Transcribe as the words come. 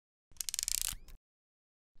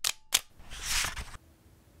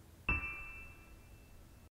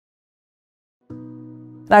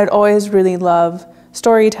I'd always really love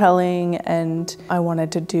storytelling, and I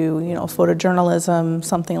wanted to do, photojournalism,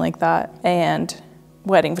 something like that. And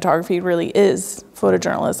wedding photography really is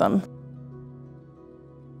photojournalism.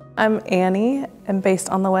 I'm Annie. I'm based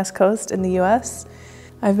on the West Coast in the US.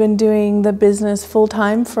 I've been doing the business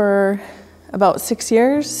full-time for about 6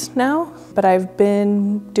 years now, but I've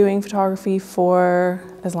been doing photography for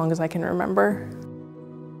as long as I can remember.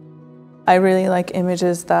 I really like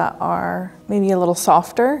images that are maybe a little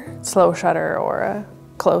softer, slow shutter or a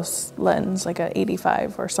close lens, like a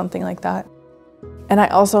 85 or something like that. And I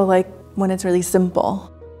also like when it's really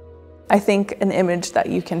simple. I think an image that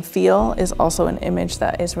you can feel is also an image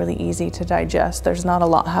that is really easy to digest. There's not a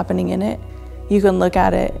lot happening in it. You can look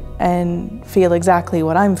at it and feel exactly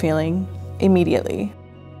what I'm feeling immediately.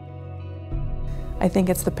 I think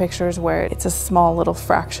it's the pictures where it's a small little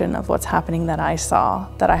fraction of what's happening that I saw,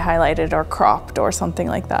 that I highlighted or cropped or something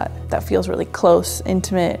like that, that feels really close,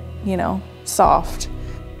 intimate, soft.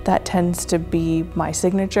 That tends to be my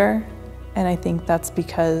signature, and I think that's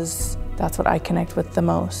because that's what I connect with the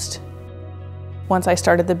most. Once I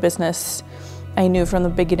started the business, I knew from the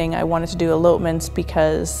beginning I wanted to do elopements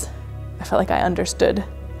because I felt like I understood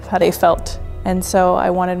how they felt. And so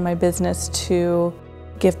I wanted my business to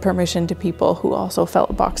give permission to people who also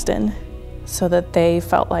felt boxed in, so that they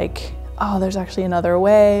felt like, oh, there's actually another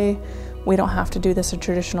way. We don't have to do this a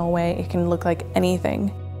traditional way. It can look like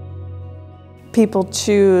anything. People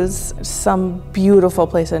choose some beautiful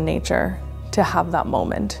place in nature to have that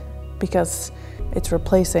moment because it's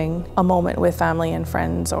replacing a moment with family and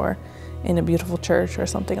friends or in a beautiful church or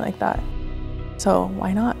something like that. So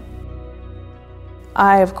why not?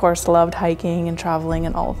 I, of course, loved hiking and traveling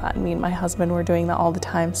and all of that. Me and my husband were doing that all the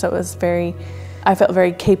time, so it was I felt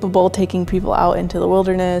very capable taking people out into the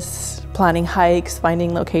wilderness, planning hikes,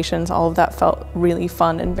 finding locations. All of that felt really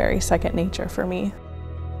fun and very second nature for me.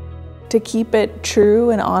 To keep it true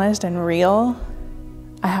and honest and real,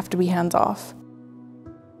 I have to be hands-off.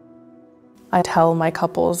 I tell my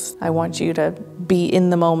couples, I want you to be in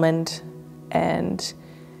the moment and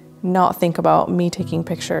not think about me taking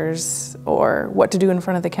pictures or what to do in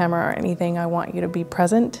front of the camera or anything. I want you to be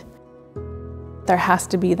present. There has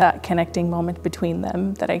to be that connecting moment between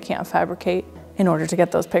them that I can't fabricate in order to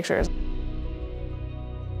get those pictures.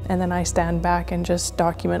 And then I stand back and just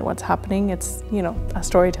document what's happening. It's, a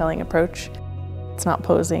storytelling approach. It's not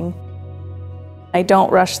posing. I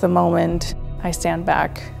don't rush the moment. I stand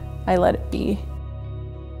back. I let it be.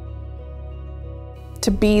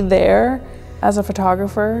 To be there as a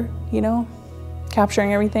photographer,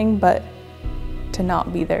 capturing everything, but to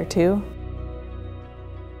not be there too.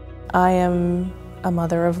 I am a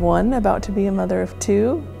mother of one, about to be a mother of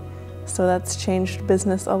two, so that's changed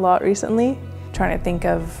business a lot recently. Trying to think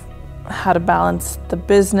of how to balance the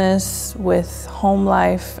business with home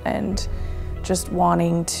life and just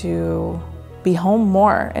wanting to be home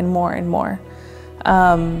more and more and more.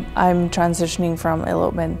 I'm transitioning from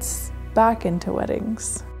elopements back into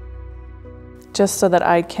weddings, just so that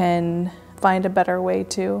I can find a better way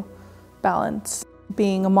to balance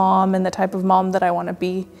being a mom and the type of mom that I want to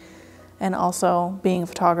be, and also being a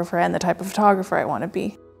photographer and the type of photographer I want to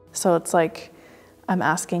be. So it's like I'm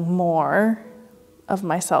asking more of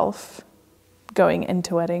myself going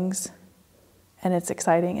into weddings, and it's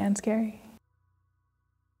exciting and scary.